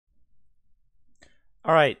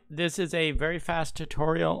All right, this is a very fast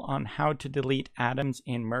tutorial on how to delete atoms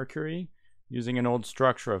in Mercury using an old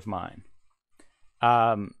structure of mine.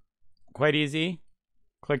 Quite easy.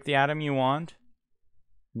 Click the atom you want.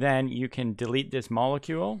 Then you can delete this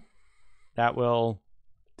molecule. That will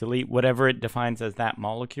delete whatever it defines as that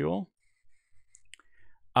molecule.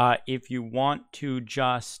 If you want to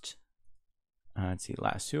just, let's see,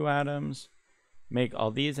 lasso atoms, make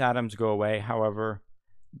all these atoms go away. However,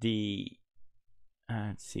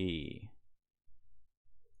 let's see,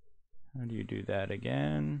 how do you do that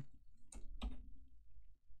again?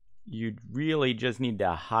 You really just need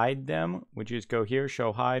to hide them, which is go here,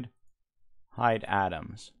 show hide, hide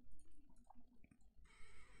atoms.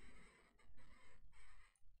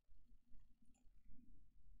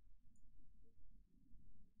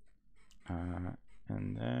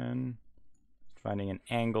 And then finding an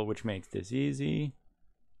angle which makes this easy.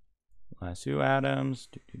 Lasso atoms.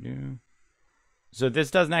 So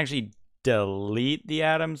this doesn't actually delete the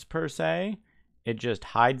atoms per se. It just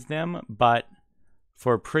hides them, but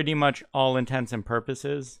for pretty much all intents and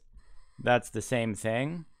purposes, that's the same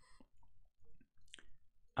thing.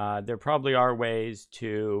 There probably are ways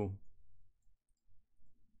to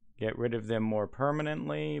get rid of them more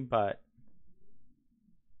permanently, but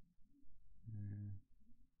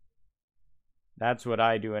that's what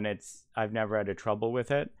I do, and I've never had a trouble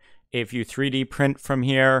with it. If you 3D print from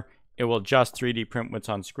here, it will just 3D print what's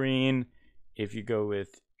on screen. If you go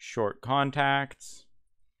with short contacts,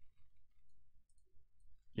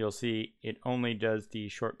 you'll see it only does the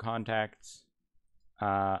short contacts.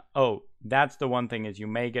 Oh, that's the one thing, is you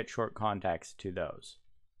may get short contacts to those.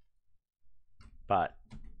 But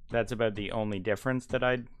that's about the only difference that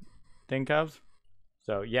I'd think of.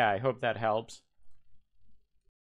 So yeah, I hope that helps.